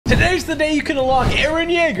Today's the day you can unlock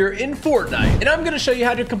Eren Jeager in Fortnite, and I'm gonna show you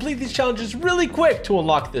how to complete these challenges really quick to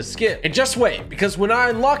unlock this skin. And just wait, because when I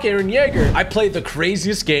unlock Eren Jeager, I play the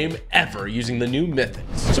craziest game ever using the new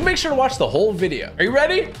mythics. So make sure to watch the whole video. Are you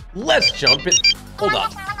ready? Let's jump in. Hold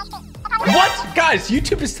up. What? Guys,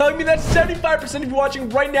 YouTube is telling me that 75% of you watching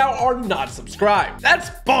right now are not subscribed.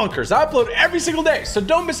 That's bonkers. I upload every single day, so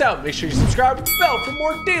don't miss out. Make sure you subscribe with the bell for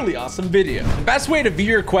more daily awesome videos. The best way to view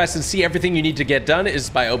your quests and see everything you need to get done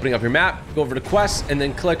is by opening up your map, go over to quests, and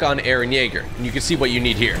then click on Eren Jeager, and you can see what you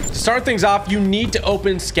need here. To start things off, you need to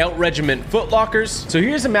open Scout Regiment footlockers. So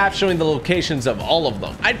here's a map showing the locations of all of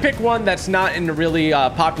them. I'd pick one that's not in a really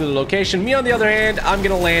popular location. Me, on the other hand, I'm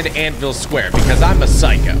gonna land Anvil Square because I'm a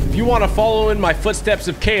psycho. If you want to follow in my footsteps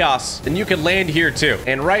of chaos, then you can land here too.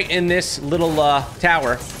 And right in this little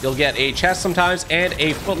tower, you'll get a chest sometimes and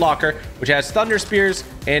a footlocker, which has thunder spears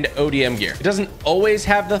and ODM gear. It doesn't always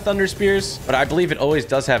have the thunder spears, but I believe it always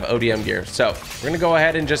does have ODM gear. So we're gonna go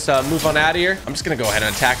ahead and just move on out of here. I'm just gonna go ahead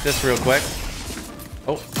and attack this real quick.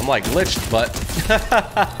 Oh, I'm like glitched, but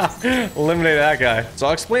eliminate that guy. So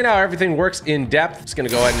I'll explain how everything works in depth. Just gonna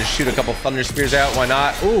go ahead and just shoot a couple thunder spears out. Why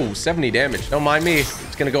not? Ooh, 70 damage. Don't mind me.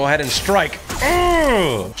 Just gonna go ahead and strike.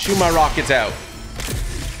 Shoot my rockets out.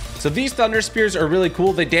 So these thunder spears are really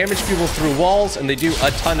cool. They damage people through walls and they do a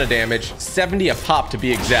ton of damage. 70 a pop to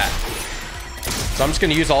be exact. So I'm just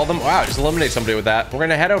gonna use all of them. Wow, just eliminate somebody with that. We're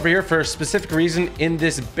gonna head over here for a specific reason. In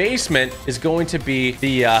this basement is going to be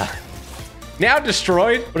the now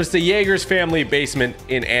destroyed, but it's the Jaeger's family basement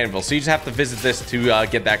in Anvil. So you just have to visit this to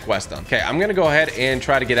get that quest done. Okay, I'm gonna go ahead and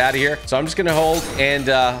try to get out of here. So I'm just gonna hold and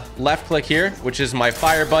left click here, which is my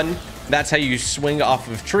fire button. That's how you swing off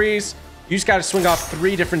of trees. You just gotta swing off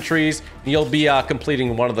 3 different trees and you'll be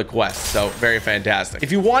completing one of the quests. So very fantastic.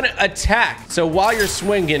 If you want to attack, so while you're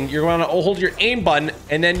swinging, you're gonna hold your aim button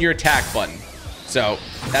and then your attack button. So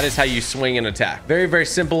that is how you swing and attack. Very, very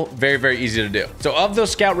simple, very, very easy to do. So of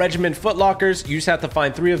those Scout Regiment footlockers, you just have to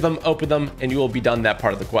find 3 of them, open them, and you will be done that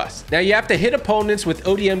part of the quest. Now you have to hit opponents with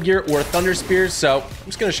ODM gear or thunder spears. So I'm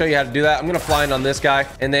just gonna show you how to do that. I'm gonna fly in on this guy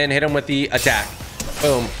and then hit him with the attack.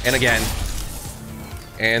 Boom, and again.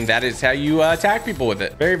 And that is how you attack people with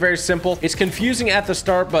it. Very, very simple. It's confusing at the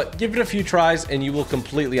start, but give it a few tries and you will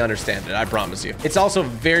completely understand it. I promise you. It's also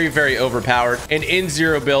very, very overpowered, and in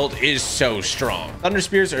zero build is so strong. Thunder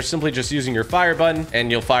spears are simply just using your fire button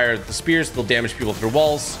and you'll fire the spears. They'll damage people through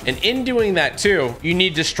walls. And in doing that too, you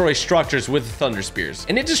need to destroy structures with the thunder spears,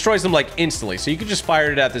 and it destroys them like instantly. So you can just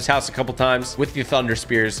fire it at this house a couple times with the thunder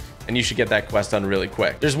spears and you should get that quest done really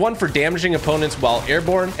quick. There's one for damaging opponents while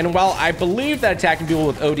airborne. And while I believe that attacking people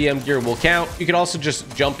with ODM gear will count, you can also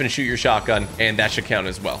just jump and shoot your shotgun and that should count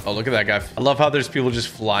as well. Oh, look at that guy. I love how there's people just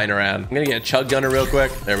flying around. I'm gonna get a chug gunner real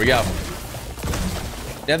quick. There we go.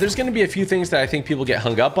 Now, there's going to be a few things that I think people get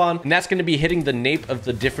hung up on, and that's going to be hitting the nape of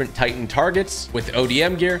the different Titan targets with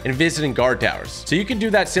ODM gear and visiting guard towers. So you can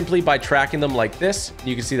do that simply by tracking them like this.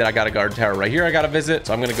 You can see that I got a guard tower right here I got to visit.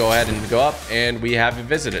 So I'm going to go ahead and go up, and we have it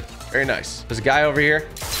visited. Very nice. There's a guy over here.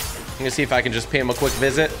 I'm going to see if I can just pay him a quick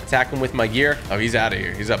visit, attack him with my gear. Oh, he's out of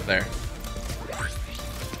here. He's up there.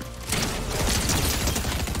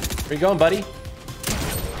 Where you going, buddy?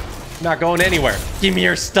 Not going anywhere. Give me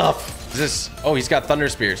your stuff. Is this? Oh, he's got thunder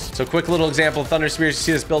spears. So quick little example of thunder spears. You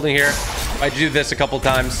see this building here? If I do this a couple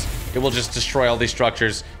times, it will just destroy all these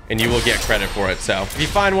structures and you will get credit for it. So if you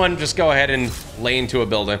find one, just go ahead and lay into a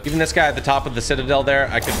building. Even this guy at the top of the citadel there,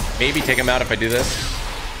 I could maybe take him out if I do this.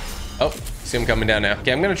 Oh, see him coming down now.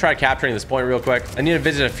 Okay, I'm gonna try capturing this point real quick. I need to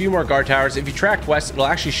visit a few more guard towers. If you track quests, it'll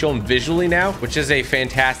actually show them visually now, which is a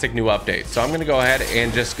fantastic new update. So I'm gonna go ahead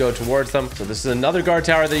and just go towards them. So this is another guard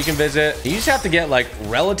tower that you can visit. You just have to get like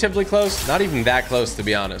relatively close, not even that close to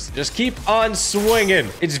be honest. Just keep on swinging.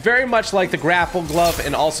 It's very much like the grapple glove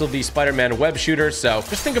and also the Spider-Man web shooter. So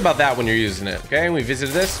just think about that when you're using it. Okay, and we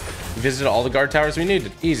visited this. We visited all the guard towers we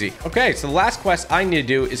needed. Easy. Okay, so the last quest I need to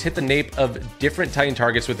do is hit the nape of different Titan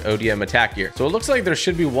targets with ODM attack gear. So it looks like there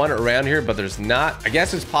should be one around here, but there's not. I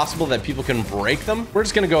guess it's possible that people can break them. We're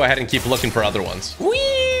just gonna go ahead and keep looking for other ones. Whee!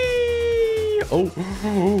 Oh,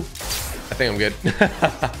 I think I'm good.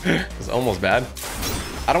 It's almost bad.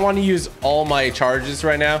 I don't want to use all my charges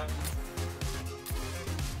right now.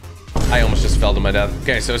 I almost just fell to my death.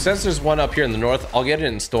 Okay, so since there's one up here in the north, I'll get it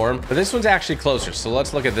in storm, but this one's actually closer. So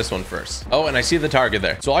let's look at this one first. Oh, and I see the target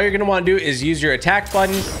there. So all you're gonna want to do is use your attack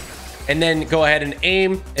button and then go ahead and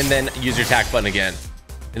aim and then use your attack button again.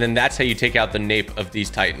 And then that's how you take out the nape of these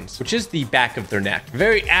Titans, which is the back of their neck.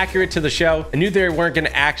 Very accurate to the show. I knew they weren't going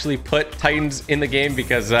to actually put Titans in the game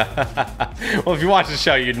because, well, if you watch the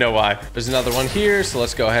show, you'd know why. There's another one here. So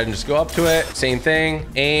let's go ahead and just go up to it. Same thing.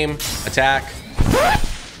 Aim, attack.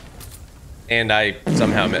 and I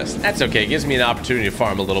somehow missed. That's okay. It gives me an opportunity to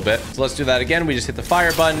farm a little bit. So let's do that again. We just hit the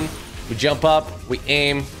fire button. We jump up, we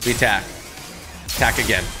aim, we attack. Attack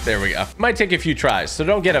again. There we go. Might take a few tries, so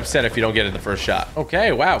don't get upset if you don't get it the first shot.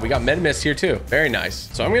 Okay, wow, we got Metamis here too. Very nice.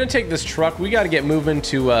 So I'm gonna take this truck. We gotta get moving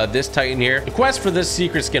to this Titan here. The quests for this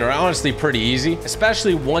secret skin are honestly pretty easy,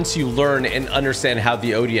 especially once you learn and understand how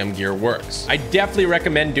the ODM gear works. I definitely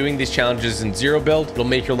recommend doing these challenges in zero build. It'll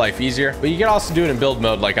make your life easier, but you can also do it in build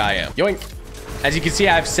mode like I am. Yoink. As you can see,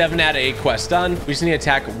 I have 7 out of 8 quests done. We just need to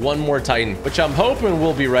attack one more Titan, which I'm hoping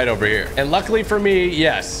will be right over here. And luckily for me,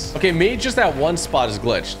 yes. Okay, maybe just that one spot is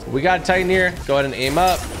glitched. We got a Titan here. Go ahead and aim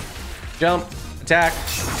up, jump, attack.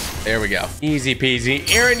 There we go. Easy peasy.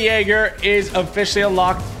 Eren Jeager is officially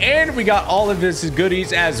unlocked, and we got all of his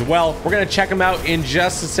goodies as well. We're gonna check them out in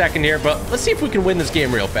just a second here, but let's see if we can win this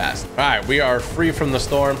game real fast. All right, we are free from the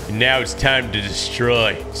storm. And now it's time to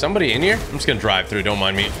destroy. Somebody in here? I'm just gonna drive through, don't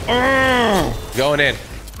mind me. Going in.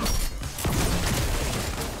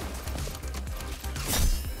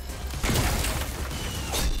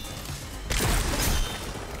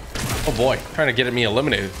 Oh boy, trying to get me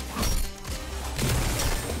eliminated.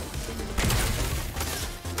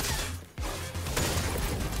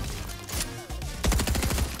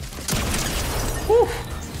 Whew.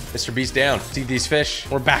 Mr. Beast down. See these fish?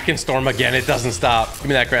 We're back in storm again. It doesn't stop. Give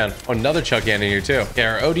me that crown. Oh, another Chuck in here too. Okay,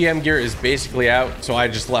 our ODM gear is basically out, so I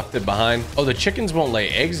just left it behind. Oh, the chickens won't lay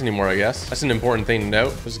eggs anymore, I guess. That's an important thing to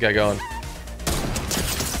note. Where's this guy going?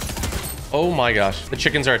 Oh my gosh. The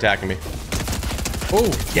chickens are attacking me.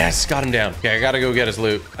 Oh, yes, got him down. Okay, I gotta go get his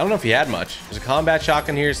loot. I don't know if he had much. There's a combat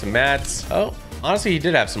shotgun here, some mats. Oh, honestly, he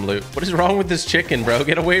did have some loot. What is wrong with this chicken, bro?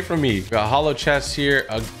 Get away from me. Got a hollow chest here,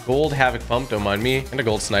 a gold havoc pump, don't mind me, and a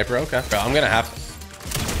gold sniper. Okay, bro, I'm gonna have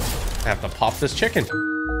to pop this chicken.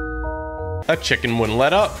 That chicken wouldn't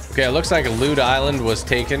let up. Okay, it looks like a loot island was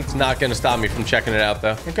taken. It's not gonna stop me from checking it out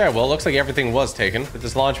though. Okay, well, it looks like everything was taken. With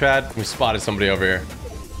this launch pad, we spotted somebody over here.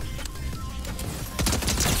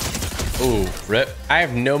 Ooh, rip. I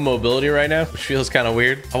have no mobility right now, which feels kind of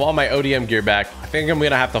weird. I want my ODM gear back. I think I'm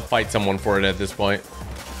gonna have to fight someone for it at this point.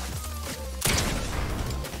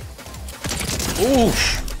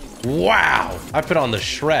 Oof. Wow. I put on the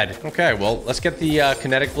shred. Okay, well, let's get the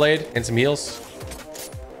kinetic blade and some heals.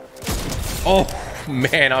 Oh,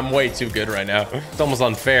 man, I'm way too good right now. It's almost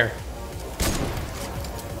unfair.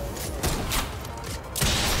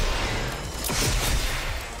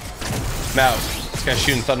 Now, this guy's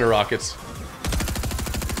shooting thunder rockets.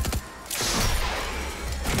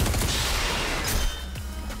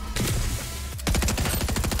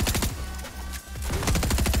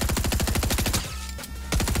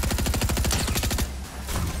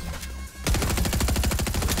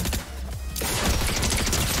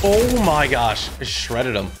 Oh my gosh, I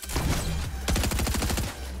shredded him.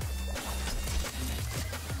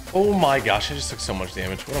 Oh my gosh, I just took so much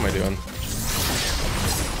damage. What am I doing?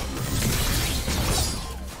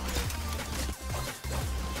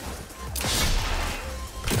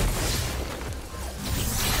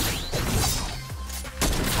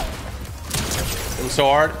 I'm so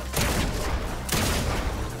hard.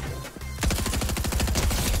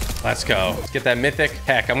 Let's go. Let's get that mythic.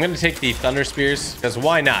 Heck, I'm gonna take the thunder spears because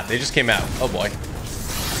why not? They just came out. Oh boy.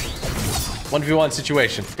 1v1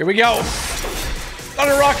 situation. Here we go.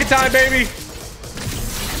 Thunder rocket time, baby.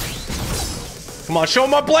 Come on, show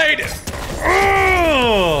him my blade.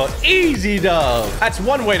 Easy dub. That's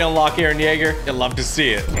one way to unlock Eren Jeager. You'll love to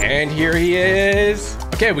see it. And here he is.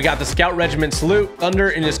 Okay, we got the Scout Regiment salute, Thunder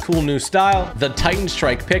in his cool new style, the Titan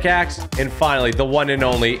Strike pickaxe, and finally the one and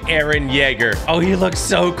only Eren Jeager. Oh, he looks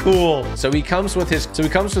so cool. So he comes with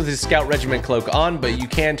his Scout Regiment cloak on, but you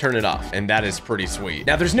can turn it off, and that is pretty sweet.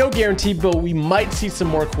 Now, there's no guarantee, but we might see some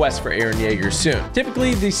more quests for Eren Jeager soon.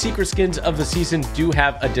 Typically, the secret skins of the season do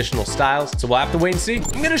have additional styles, so we'll have to wait and see.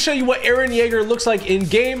 I'm gonna show you what Eren Jeager looks like in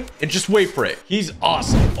game, and just wait for it. He's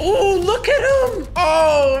awesome. Oh, look at him.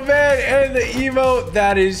 Oh man, and the emote,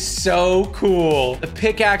 that is so cool. The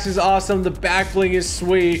pickaxe is awesome. The back bling is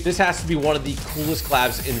sweet. This has to be one of the coolest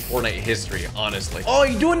collabs in Fortnite history, honestly. Oh,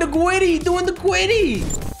 you're doing the gwitty, doing the gwitty.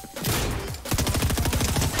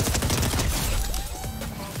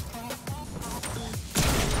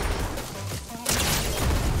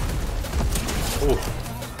 Oof.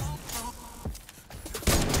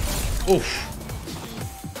 Oof.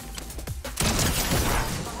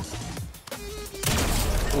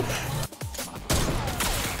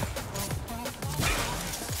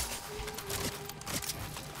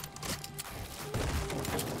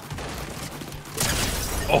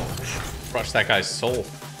 Oh, crush that guy's soul.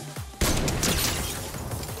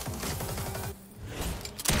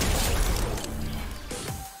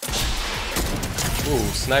 Ooh,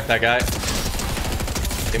 snipe that guy.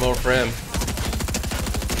 Game over for him.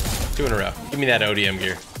 2 in a row. Give me that ODM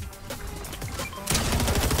gear.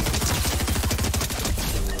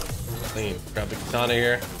 Clean. Grab the katana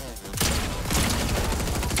here.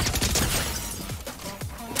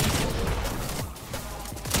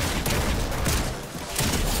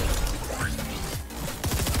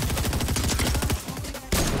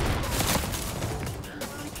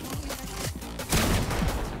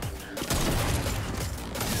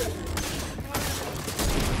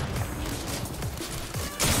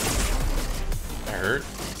 Hurt.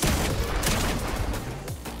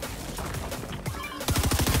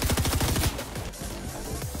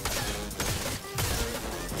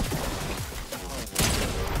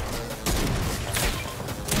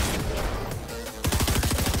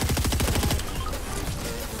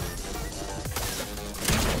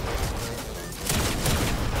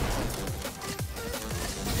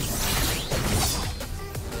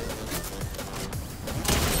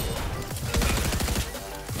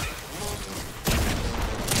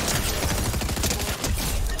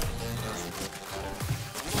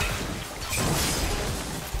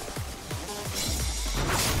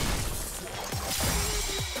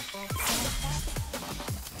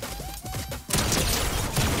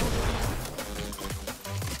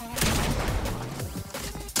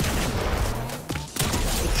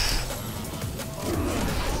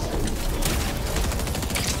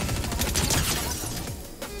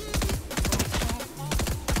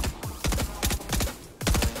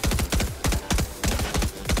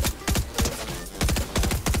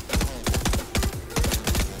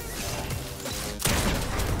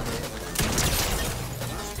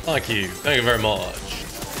 Thank you. Thank you very much.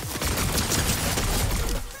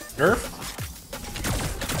 Nerf?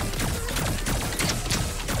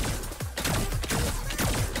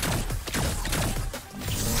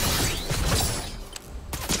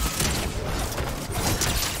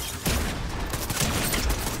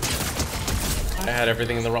 I had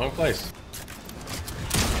everything in the wrong place.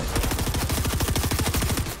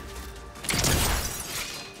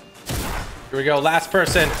 Here we go. Last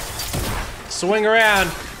person. Swing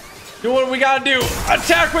around. Do what we gotta do.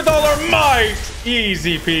 Attack with all our might.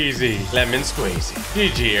 Easy peasy. Lemon squeezy.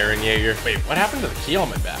 GG, Eren Jaeger. Wait, what happened to the key on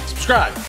my back? Subscribe.